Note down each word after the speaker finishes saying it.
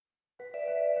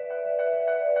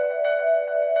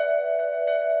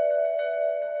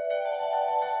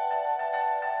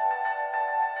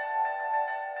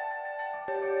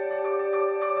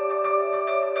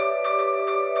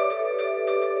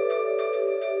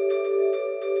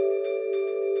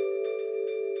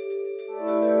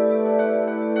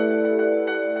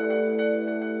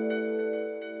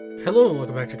Hello and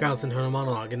welcome back to Kyle's Internal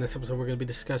Monologue. In this episode we're going to be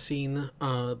discussing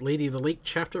Lady of the Lake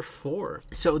Chapter 4.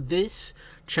 So this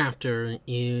chapter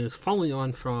is following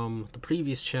on from the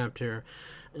previous chapter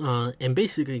and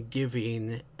basically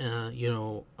giving,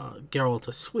 Geralt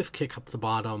a swift kick up the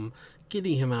bottom,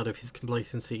 getting him out of his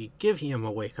complacency, giving him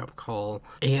a wake-up call,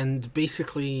 and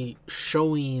basically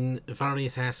showing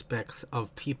various aspects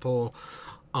of people,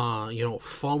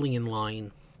 falling in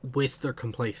line with their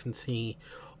complacency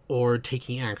or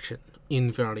taking action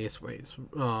in various ways,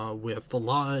 with the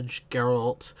Lodge,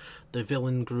 Geralt, the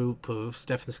villain group of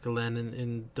Stefan Skellen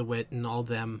and DeWitt and all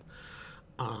them,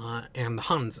 and the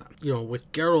Hansa.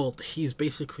 With Geralt, he's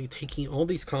basically taking all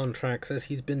these contracts as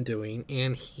he's been doing,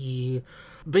 and he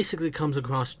basically comes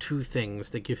across two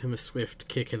things that give him a swift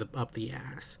kick up the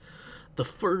ass. The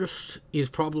first is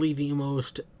probably the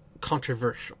most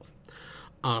controversial.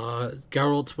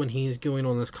 Geralt, when he's going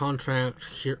on this contract,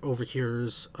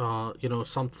 overhears,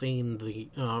 something, the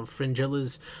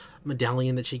Fringilla's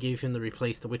medallion that she gave him to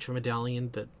replace the Witcher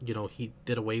medallion that, he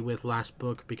did away with last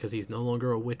book because he's no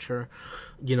longer a Witcher,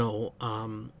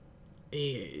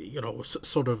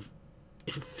 sort of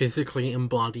physically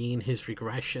embodying his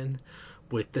regression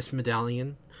with this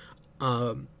medallion.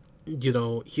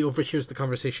 He overhears the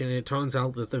conversation, and it turns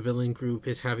out that the villain group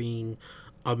is having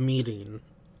a meeting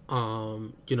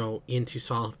in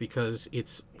Toussaint because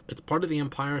it's part of the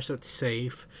Empire, so it's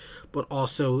safe, but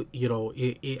also,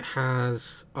 it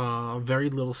has very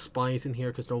little spies in here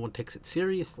because no one takes it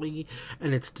seriously,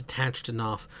 and it's detached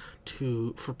enough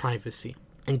for privacy.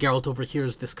 And Geralt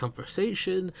overhears this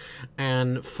conversation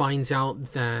and finds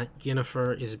out that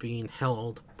Yennefer is being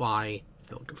held by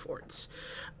Vilgefortz.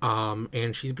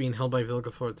 And she's being held by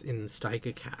Vilgefortz in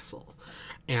Steiga Castle.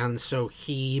 And so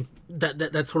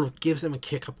that sort of gives him a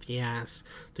kick up the ass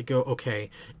to go, okay,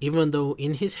 even though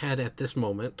in his head at this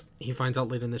moment, he finds out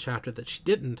later in the chapter that she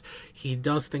didn't, he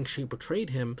does think she betrayed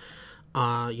him,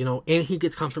 and he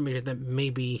gets confirmation that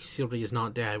maybe Ciri is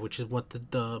not dead, which is what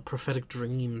the prophetic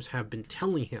dreams have been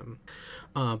telling him.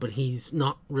 But he's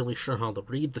not really sure how to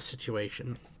read the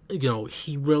situation.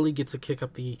 He really gets a kick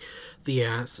up the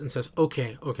ass and says,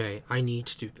 okay, I need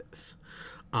to do this.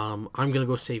 I'm going to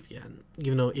go save Yen.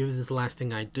 Even though if this is the last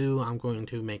thing I do, I'm going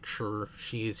to make sure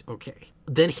she's okay.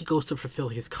 Then he goes to fulfill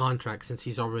his contract since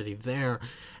he's already there,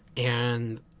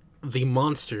 and the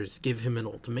monsters give him an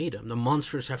ultimatum. The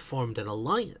monsters have formed an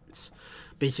alliance.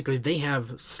 Basically, they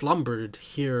have slumbered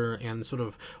here and sort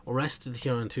of rested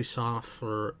here in Toussaint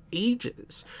for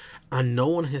ages, and no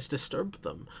one has disturbed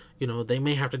them. They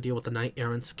may have to deal with the Knight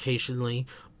Errants occasionally,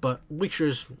 but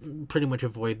Witchers pretty much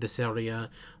avoid this area.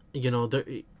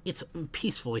 It's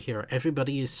peaceful here.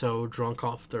 Everybody is so drunk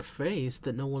off their face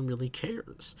that no one really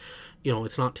cares.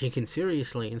 It's not taken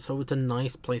seriously, and so it's a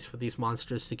nice place for these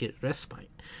monsters to get respite.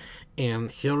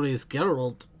 And here is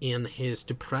Geralt in his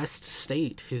depressed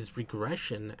state, his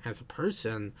regression as a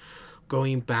person,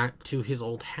 going back to his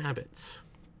old habits.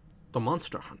 The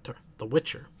monster hunter, the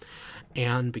Witcher.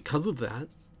 And because of that,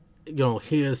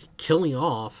 he is killing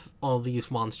off all these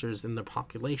monsters in their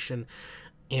population.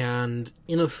 And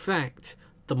in effect,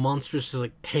 the monsters is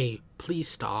like, hey, please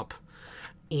stop.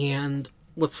 And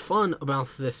what's fun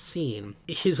about this scene,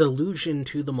 his allusion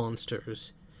to the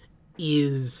monsters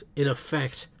is, in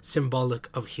effect, symbolic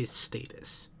of his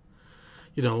status.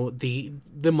 The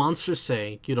monsters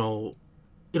say, in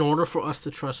order for us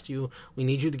to trust you, we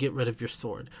need you to get rid of your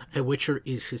sword. A Witcher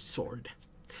is his sword.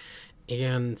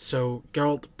 And so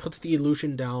Geralt puts the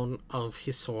illusion down of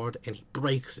his sword and he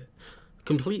breaks it.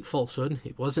 Complete falsehood.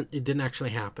 It didn't actually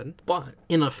happen. But,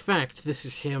 in effect, this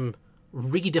is him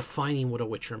redefining what a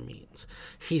Witcher means.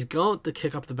 He's got to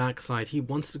kick up the backside. He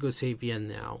wants to go save Yen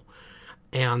now.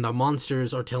 And the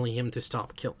monsters are telling him to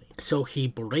stop killing. So he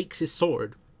breaks his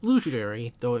sword,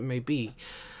 illusionary though it may be,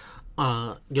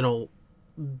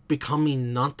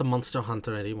 becoming not the monster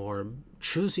hunter anymore,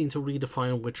 choosing to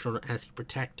redefine Witcher as a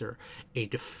protector, a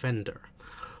defender.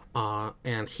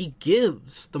 And he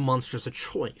gives the monsters a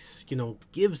choice,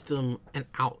 gives them an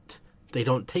out. They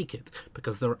don't take it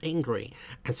because they're angry.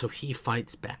 And so he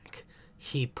fights back.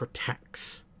 He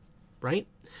protects, right?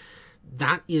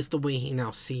 That is the way he now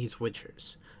sees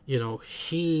Witchers.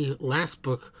 He, last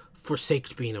book,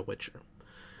 forsaked being a Witcher.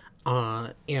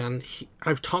 And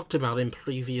I've talked about in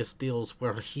previous deals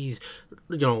where he's,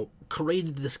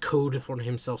 created this code for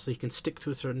himself so he can stick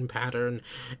to a certain pattern,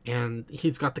 and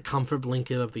he's got the comfort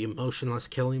blanket of the emotionless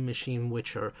killing machine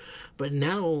Witcher. But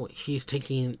now he's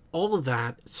taking all of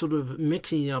that, sort of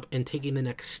mixing it up and taking the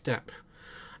next step.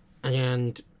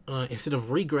 And instead of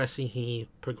regressing, he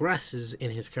progresses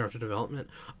in his character development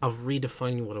of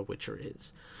redefining what a Witcher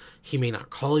is. He may not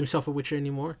call himself a Witcher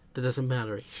anymore. That doesn't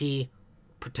matter. He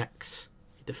protects,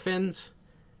 he defends,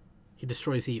 he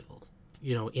destroys evil.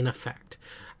 In effect,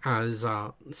 as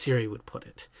Ciri would put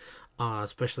it.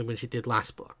 Especially when she did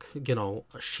last book.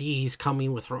 She's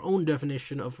coming with her own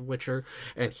definition of Witcher,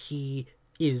 and he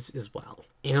is as well.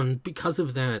 And because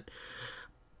of that,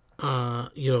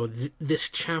 this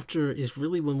chapter is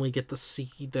really when we get to see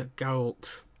that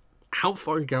Geralt, how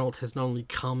far Geralt has not only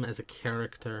come as a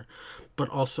character, but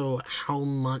also how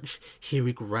much he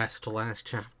regressed last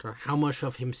chapter, how much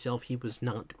of himself he was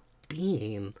not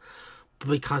being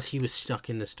because he was stuck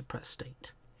in this depressed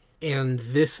state. And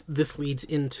this leads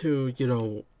into,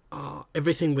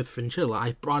 everything with Fringilla.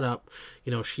 I brought up,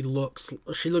 she looks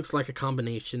like a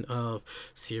combination of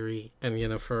Ciri and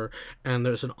Yennefer, and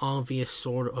there's an obvious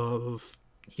sort of,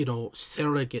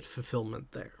 surrogate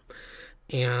fulfillment there.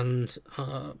 And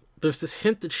there's this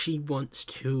hint that she wants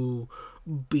to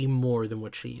be more than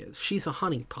what she is. She's a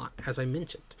honeypot, as I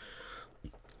mentioned.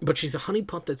 But she's a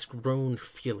honeypot that's grown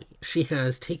feeling. She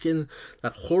has taken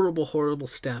that horrible, horrible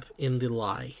step in the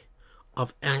lie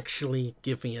of actually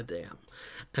giving a damn.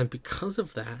 And because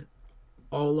of that,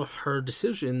 all of her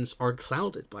decisions are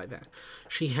clouded by that.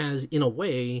 She has, in a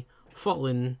way,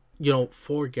 fallen,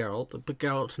 for Geralt, but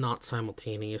Geralt not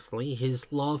simultaneously.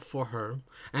 His love for her,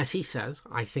 as he says,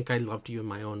 I think I loved you in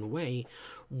my own way,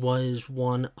 was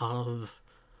one of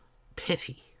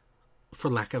pity, for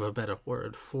lack of a better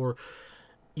word, for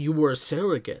you were a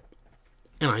surrogate,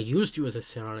 and I used you as a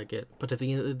surrogate, but at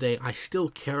the end of the day, I still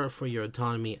care for your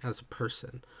autonomy as a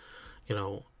person,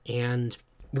 and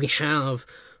we have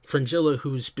Fringilla,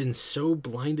 who's been so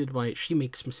blinded by it, she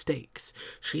makes mistakes.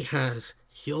 She has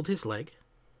healed his leg,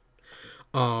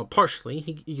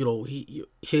 partially,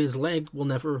 his leg will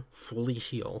never fully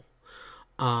heal,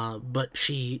 but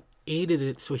she aided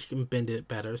it so he can bend it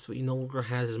better, so he no longer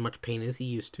has as much pain as he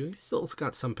used to. He still's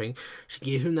got some pain. She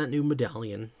gave him that new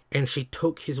medallion, and she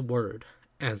took his word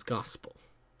as gospel.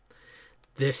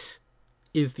 This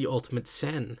is the ultimate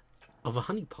sin of a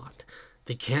honeypot.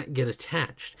 They can't get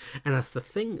attached. And that's the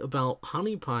thing about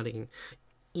honeypotting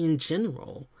in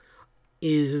general,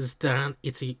 is that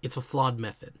it's a flawed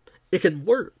method. It can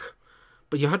work,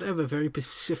 but you have to have a very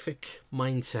specific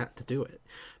mindset to do it.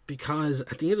 Because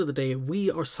at the end of the day,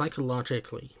 we are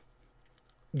psychologically,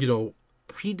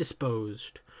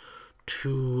 predisposed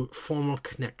to form of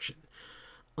connection.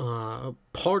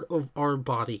 Part of our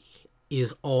body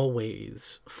is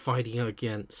always fighting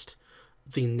against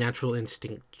the natural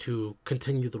instinct to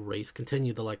continue the race,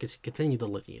 continue the legacy, continue the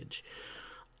lineage.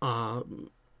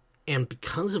 And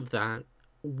because of that,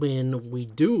 when we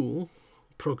do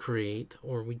procreate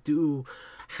or we do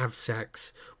have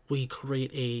sex, we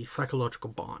create a psychological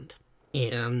bond.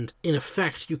 And in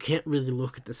effect, you can't really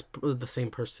look at the same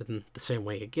person the same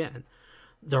way again.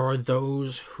 There are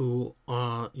those who,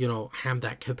 have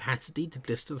that capacity to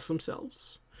distance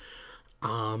themselves,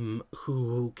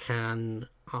 who can,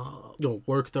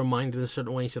 work their mind in a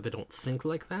certain way so they don't think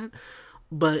like that.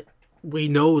 But we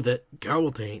know that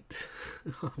Geralt ain't.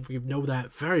 We know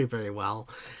that very, very well.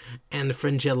 And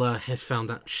Fringilla has found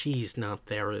out she's not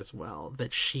there as well,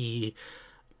 that she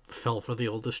fell for the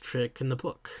oldest trick in the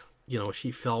book.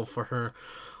 She fell for her,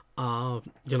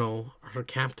 her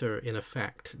captor, in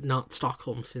effect. Not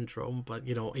Stockholm Syndrome, but,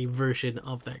 a version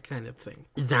of that kind of thing.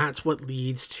 That's what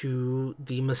leads to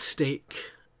the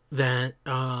mistake that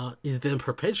is then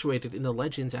perpetuated in the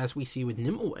legends, as we see with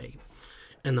Nimue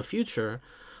in the future,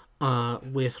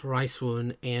 with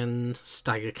Ricewun and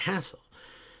Steiger Castle.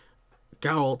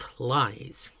 Geralt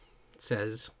lies.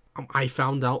 Says, I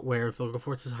found out where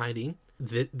Vilgefortz is hiding.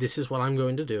 This is what I'm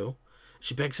going to do.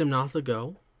 She begs him not to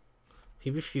go. He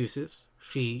refuses.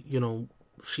 She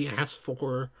asks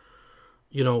for,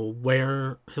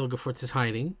 where Vilgefortz is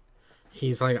hiding.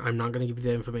 He's like, I'm not going to give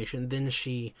you that information. Then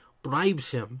she bribes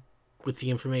him with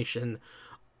the information,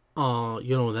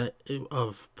 that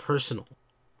of personal,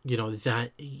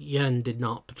 that Yen did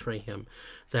not betray him,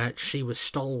 that she was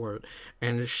stalwart,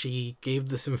 and she gave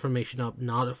this information up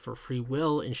not of her free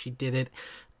will, and she did it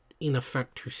in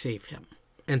effect to save him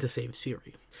and to save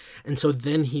Ciri. And so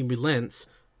then he relents,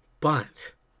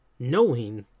 but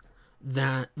knowing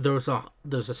that there's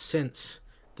a sense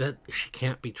that she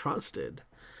can't be trusted,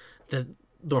 that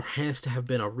there has to have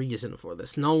been a reason for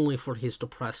this, not only for his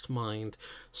depressed mind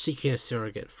seeking a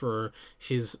surrogate for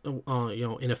his,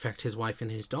 in effect, his wife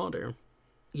and his daughter,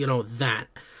 that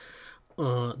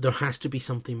there has to be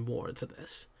something more to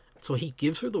this. So he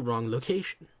gives her the wrong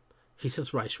location. He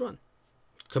says, Rice Run.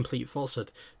 complete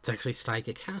falsehood. It's actually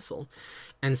Steiga Castle.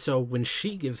 And so when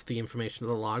she gives the information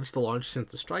to the Lodge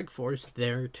sends the strike force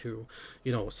there to,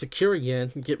 secure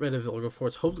Yen, get rid of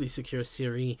Vilgefortz, hopefully secure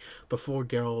Ciri before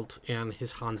Geralt and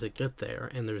his Hansa get there,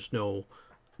 and there's no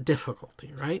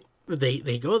difficulty, right?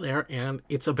 They go there, and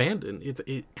it's abandoned.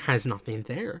 It has nothing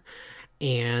there.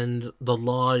 And the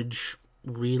Lodge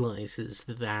realizes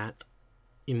that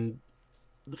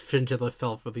Fringilla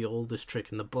fell for the oldest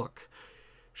trick in the book.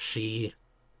 She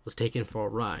was taken for a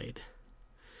ride.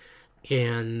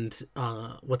 And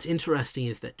what's interesting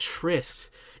is that Triss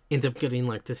ends up getting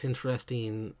like this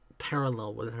interesting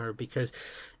parallel with her, because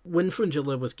when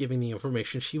Fringilla was giving the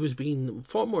information, she was being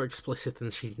far more explicit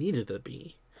than she needed to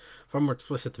be, far more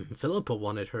explicit than Philippa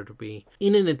wanted her to be,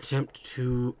 in an attempt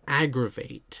to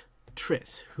aggravate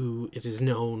Triss, who it is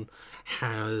known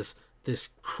has this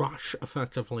crush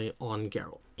effectively on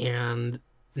Geralt. And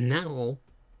now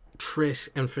Triss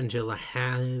and Fringilla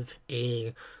have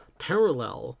a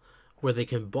parallel where they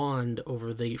can bond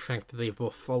over the fact that they've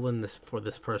both fallen for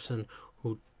this person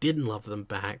who didn't love them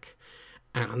back,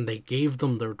 and they gave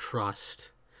them their trust,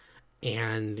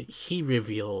 and he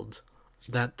revealed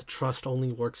that the trust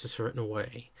only works a certain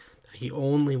way, that he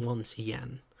only wants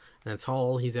Yen, and that's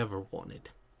all he's ever wanted.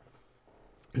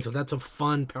 And so that's a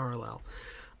fun parallel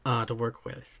to work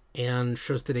with, and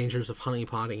shows the dangers of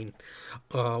honeypotting,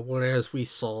 whereas we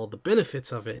saw the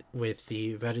benefits of it with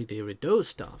the Veri de Rideau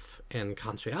stuff and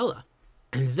Contriella.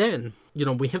 And then,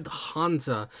 we have the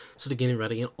Hansa sort of getting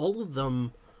ready, and all of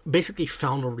them basically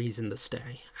found a reason to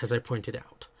stay, as I pointed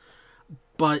out.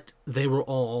 But they were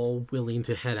all willing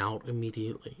to head out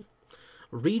immediately.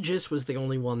 Regis was the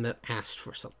only one that asked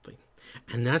for something,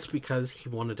 and that's because he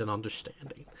wanted an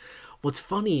understanding. What's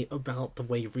funny about the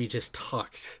way Regis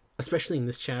talked, especially in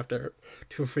this chapter,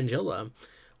 to Fringilla,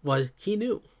 was he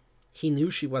knew. He knew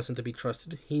she wasn't to be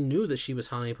trusted. He knew that she was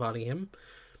honeypotting him.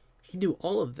 He knew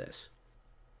all of this.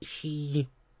 He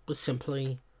was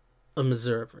simply an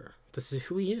observer. This is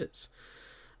who he is,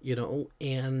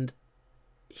 and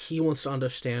he wants to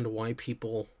understand why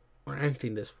people are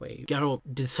acting this way. Geralt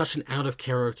did such an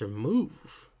out-of-character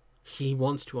move. He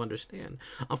wants to understand.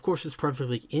 Of course, it's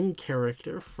perfectly in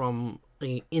character from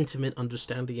an intimate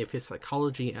understanding of his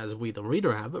psychology as we, the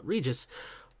reader, have, but Regis,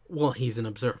 well, he's an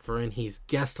observer, and he's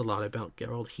guessed a lot about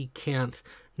Geralt. He can't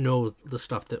know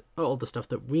all the stuff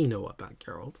that we know about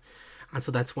Geralt. And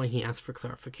so that's why he asked for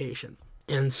clarification.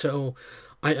 And so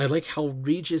I like how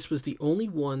Regis was the only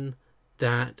one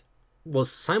that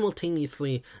was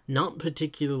simultaneously not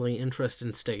particularly interested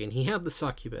in staying. He had the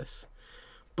succubus,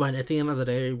 but at the end of the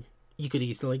day, you could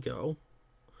easily go.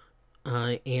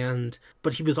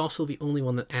 But he was also the only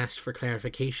one that asked for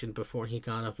clarification before he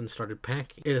got up and started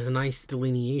packing. It is a nice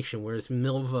delineation, whereas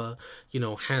Milva,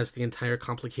 has the entire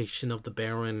complication of the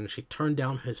Baron, and she turned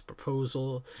down his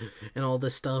proposal and all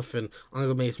this stuff, and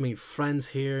Angome's made friends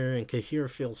here, and Cahir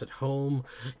feels at home.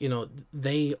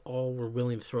 They all were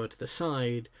willing to throw it to the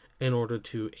side in order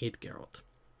to aid Geralt.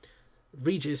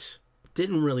 Regis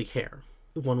didn't really care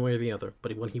one way or the other,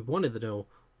 but what he wanted to know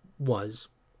was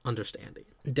understanding.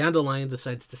 Dandelion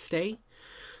decides to stay.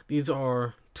 These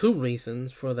are two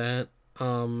reasons for that,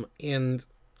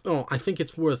 I think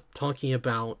it's worth talking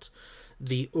about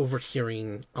the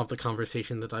overhearing of the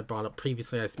conversation that I brought up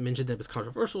previously. I mentioned that it was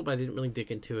controversial, but I didn't really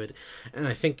dig into it, and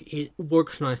I think it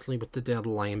works nicely with the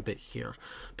Dandelion bit here,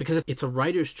 because it's a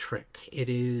writer's trick. It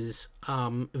is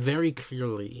very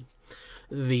clearly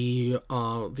the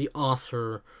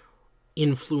author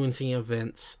influencing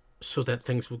events so that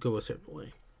things would go a certain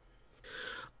way.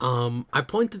 I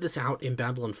pointed this out in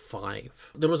Babylon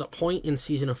 5. There was a point in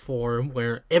Season 4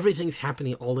 where everything's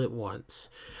happening all at once,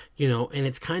 and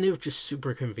it's kind of just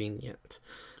super convenient.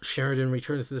 Sheridan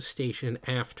returns to the station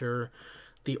after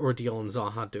the ordeal in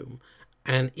Zahadum,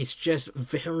 and it's just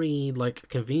very,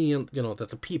 convenient, that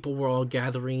the people were all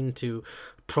gathering to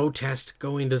protest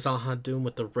going to Zahadum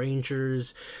with the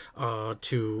Rangers,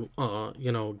 to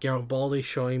Garibaldi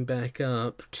showing back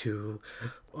up, to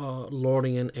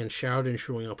Lorien and Sheridan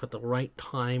showing up at the right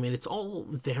time, and it's all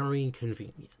very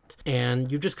convenient. And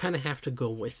you just kind of have to go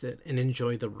with it and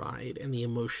enjoy the ride and the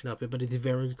emotion of it, but it's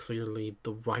very clearly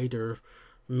the writer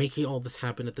making all this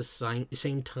happen at the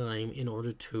same time in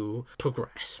order to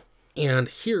progress. And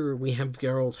here we have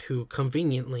Geralt, who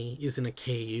conveniently is in a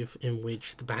cave in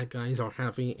which the bad guys are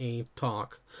having a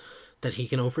talk that he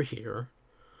can overhear,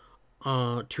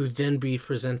 to then be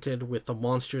presented with the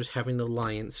monsters having the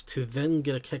alliance, to then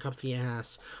get a kick up the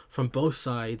ass from both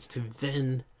sides, to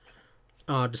then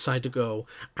decide to go,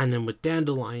 and then with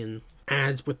Dandelion,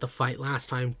 as with the fight last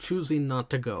time, choosing not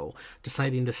to go,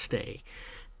 deciding to stay.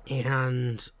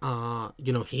 And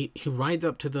he rides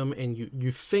up to them, and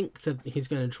you think that he's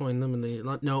going to join them, and they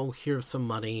like, no, here's some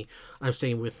money, I'm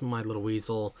staying with my little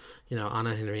weasel,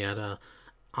 Anna Henrietta.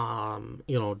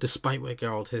 Despite what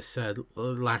Geralt has said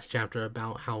last chapter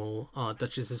about how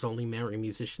duchesses only marry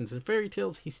musicians and fairy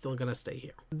tales, he's still gonna stay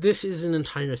here. This is an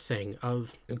entire thing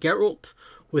of Geralt,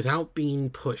 without being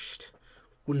pushed,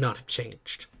 would not have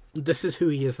changed. This is who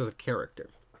he is as a character.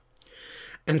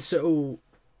 And so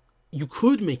you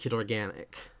could make it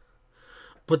organic,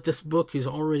 but this book is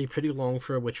already pretty long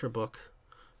for a Witcher book.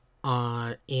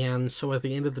 And so at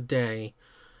the end of the day,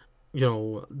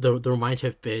 there might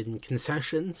have been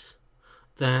concessions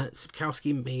that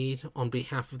Sapkowski made on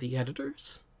behalf of the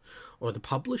editors or the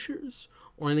publishers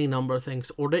or any number of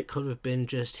things, or it could have been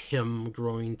just him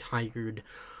growing tired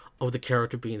of the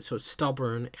character being so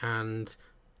stubborn and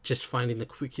just finding the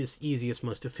quickest, easiest,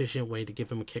 most efficient way to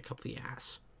give him a kick up the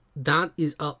ass. That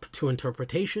is up to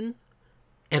interpretation.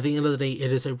 At the end of the day,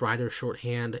 it is a writer's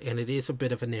shorthand, and it is a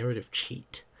bit of a narrative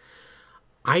cheat.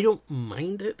 I don't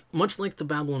mind it. Much like the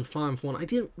Babylon 5 one, I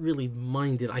didn't really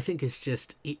mind it. I think it's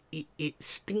just, it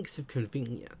stinks of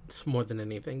convenience more than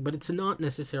anything, but it's not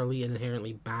necessarily an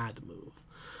inherently bad move.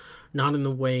 Not in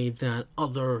the way that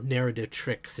other narrative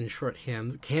tricks and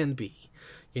shorthands can be.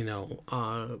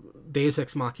 Deus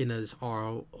Ex Machinas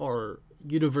are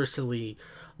universally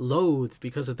loathed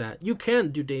because of that. You can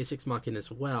do Deus Ex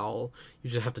Machinas well. You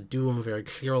just have to do them very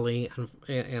clearly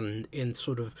and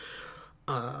sort of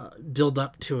build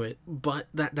up to it, but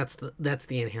that's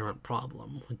the inherent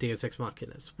problem with Deus Ex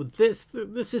Machinas. With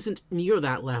this isn't near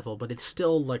that level, but it's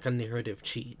still like a narrative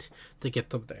cheat to get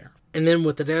them there. And then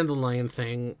with the Dandelion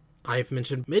thing, I've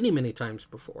mentioned many times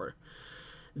before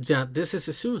that this is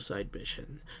a suicide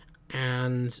mission,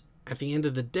 and at the end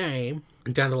of the day,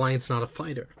 Dandelion's not a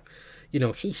fighter.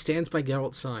 He stands by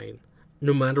Geralt's side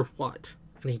no matter what,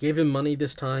 and he gave him money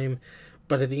this time,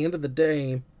 but at the end of the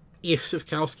day, if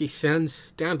Sapkowski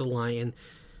sends Dandelion,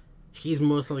 he's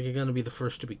most likely going to be the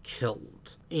first to be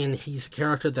killed. And he's a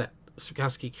character that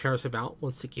Sapkowski cares about,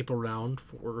 wants to keep around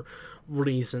for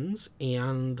reasons.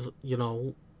 And,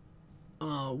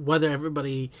 whether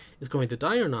everybody is going to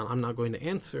die or not, I'm not going to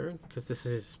answer, because this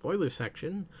is a spoiler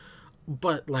section.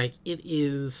 But, it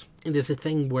is a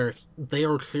thing where they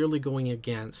are clearly going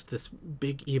against this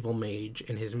big evil mage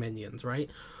and his minions, right?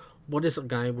 What is a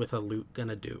guy with a lute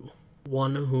gonna do?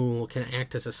 One who can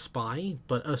act as a spy,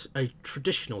 but a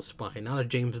traditional spy, not a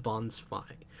James Bond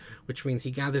spy, which means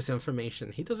he gathers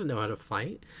information. He doesn't know how to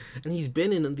fight, and he's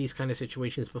been in these kind of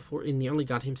situations before and nearly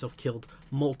got himself killed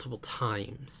multiple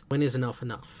times. When is enough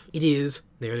enough? It is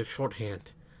narrative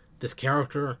shorthand. This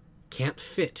character can't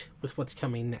fit with what's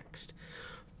coming next,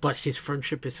 but his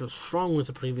friendship is so strong with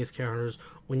the previous characters,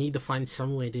 we need to find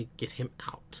some way to get him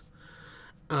out.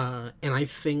 And I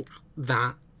think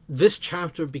that this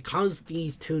chapter, because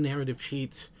these two narrative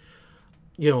sheets,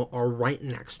 are right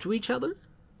next to each other,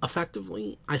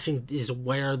 effectively, I think is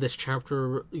where this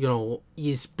chapter,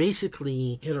 is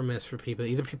basically hit or miss for people.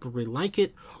 Either people really like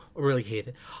it or really hate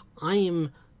it. I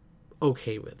am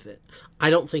okay with it. I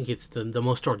don't think it's the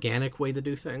most organic way to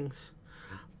do things,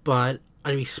 but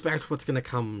I respect what's going to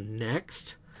come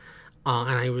next,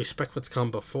 and I respect what's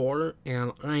come before,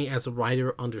 and I, as a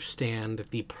writer, understand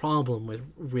the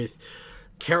problem with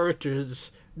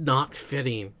characters not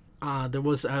fitting. There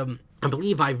was I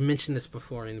believe I've mentioned this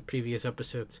before in previous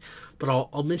episodes, but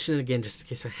I'll mention it again just in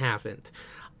case I haven't.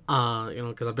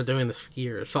 Because I've been doing this for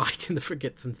years, so I tend to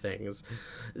forget some things.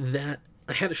 That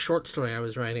I had a short story I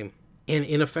was writing, and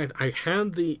in effect, I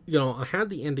had the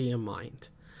ending in mind,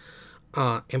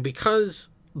 and because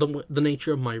the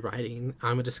nature of my writing,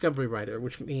 I'm a discovery writer,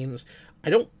 which means I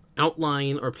don't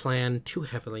outline or plan too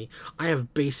heavily. I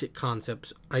have basic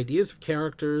concepts, ideas of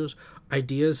characters,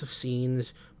 ideas of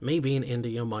scenes, maybe an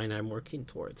ending in mind I'm working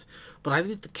towards. But I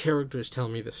let the characters tell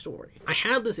me the story. I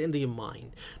had this ending in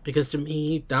mind because to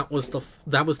me that was the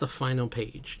final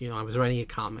page. I was writing a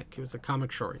comic. It was a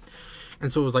comic short.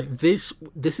 And so it was like this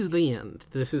is the end.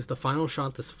 This is the final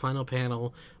shot, this final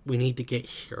panel. We need to get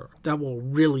here. That will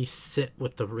really sit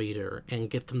with the reader and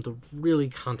get them to really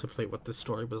contemplate what this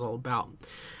story was all about.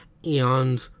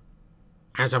 And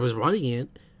as I was writing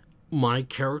it, my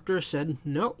character said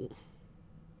no.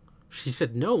 She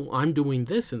said, no, I'm doing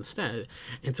this instead.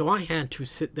 And so I had to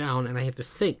sit down and I had to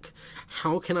think,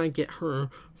 how can I get her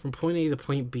from point A to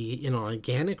point B in an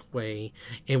organic way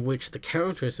in which the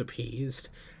character is appeased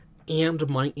and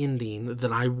my ending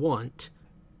that I want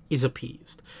is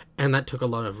appeased. And that took a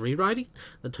lot of rewriting,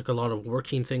 that took a lot of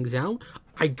working things out.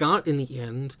 I got, in the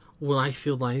end, what I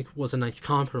feel like was a nice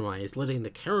compromise, letting the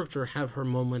character have her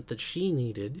moment that she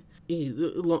needed.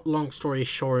 Long story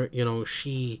short,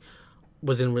 she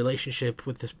was in a relationship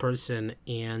with this person,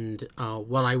 and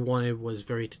what I wanted was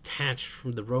very detached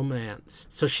from the romance.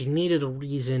 So she needed a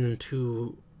reason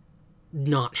to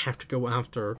not have to go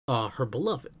after her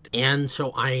beloved. And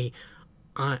so I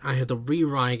had to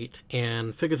rewrite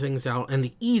and figure things out, and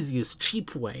the easiest,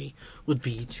 cheap way would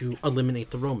be to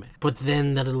eliminate the romance. But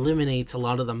then that eliminates a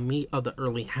lot of the meat of the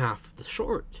early half of the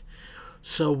short.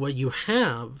 So what you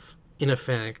have, in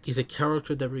effect, is a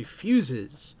character that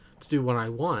refuses to do what I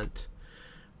want,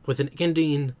 with an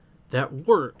ending that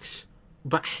works,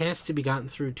 but has to be gotten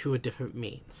through to a different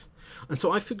means. And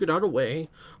so I figured out a way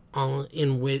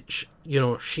in which,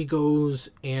 she goes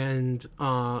and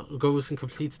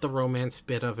completes the romance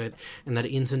bit of it, and that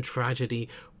ends in tragedy,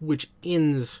 which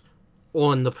ends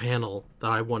on the panel that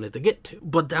I wanted to get to.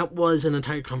 But that was an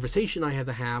entire conversation I had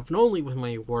to have, not only with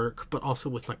my work, but also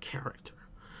with my character.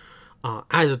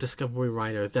 As a discovery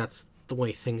writer, that's the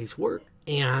way things work.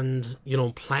 And,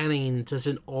 planning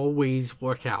doesn't always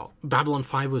work out. Babylon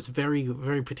 5 was very,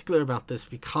 very particular about this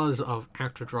because of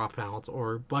actor dropouts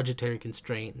or budgetary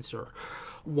constraints or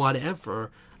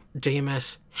whatever.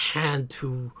 JMS had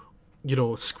to,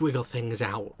 squiggle things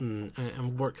out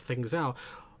and work things out.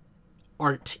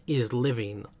 Art is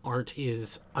living. Art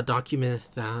is a document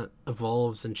that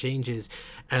evolves and changes.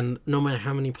 And no matter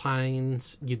how many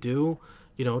plannings you do,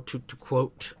 to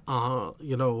quote,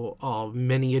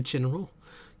 many a general,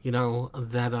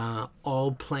 that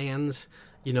all plans,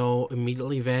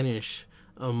 immediately vanish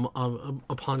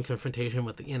upon confrontation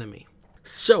with the enemy.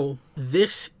 So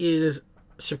this is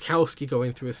Sapkowski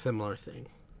going through a similar thing.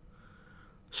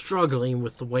 Struggling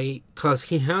with the way, because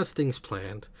he has things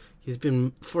planned. He's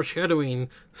been foreshadowing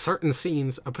certain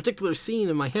scenes, a particular scene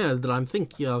in my head that I'm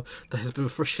thinking of that has been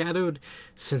foreshadowed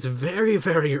since very,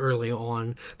 very early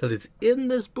on, that is in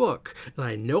this book, and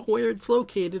I know where it's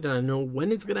located, and I know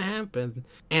when it's going to happen,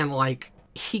 and,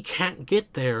 he can't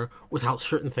get there without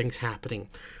certain things happening,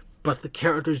 but the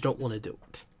characters don't want to do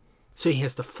it. So he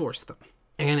has to force them.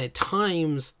 And at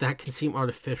times, that can seem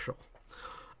artificial.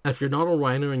 If you're not a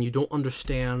writer and you don't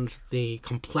understand the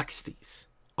complexities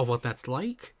of what that's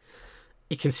like,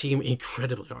 it can seem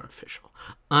incredibly artificial.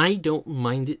 I don't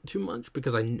mind it too much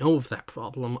because I know of that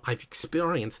problem. I've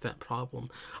experienced that problem.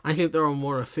 I think there are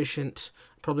more efficient,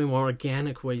 probably more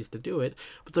organic ways to do it,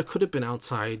 but there could have been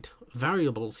outside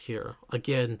variables here.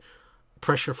 Again,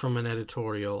 pressure from an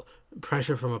editorial,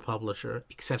 pressure from a publisher,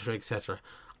 etc., etc.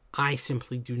 I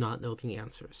simply do not know the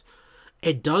answers.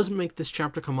 It does make this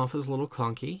chapter come off as a little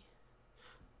clunky,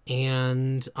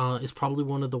 and is probably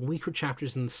one of the weaker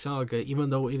chapters in the saga, even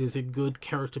though it is a good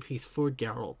character piece for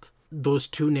Geralt. Those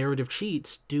two narrative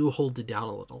cheats do hold it down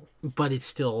a little, but it's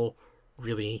still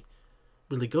really,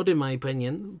 really good in my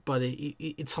opinion, but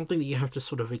it's something that you have to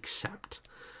sort of accept.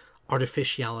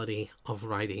 Artificiality of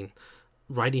writing.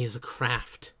 Writing is a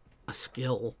craft, a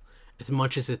skill, as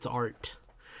much as it's art.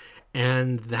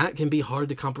 And that can be hard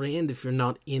to comprehend if you're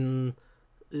not in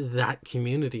that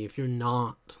community, if you're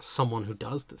not someone who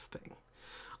does this thing.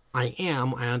 I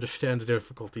understand the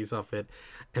difficulties of it,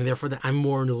 and therefore I'm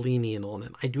more lenient on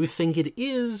it. I do think it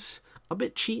is a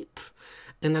bit cheap,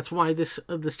 and that's why this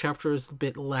chapter is a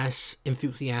bit less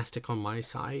enthusiastic on my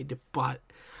side, but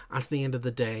at the end of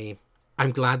the day,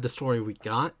 I'm glad the story we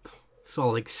got, so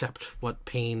I'll accept what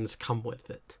pains come with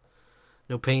it.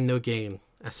 No pain, no gain,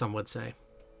 as some would say.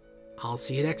 I'll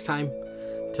see you next time.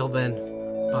 Till then,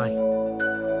 bye.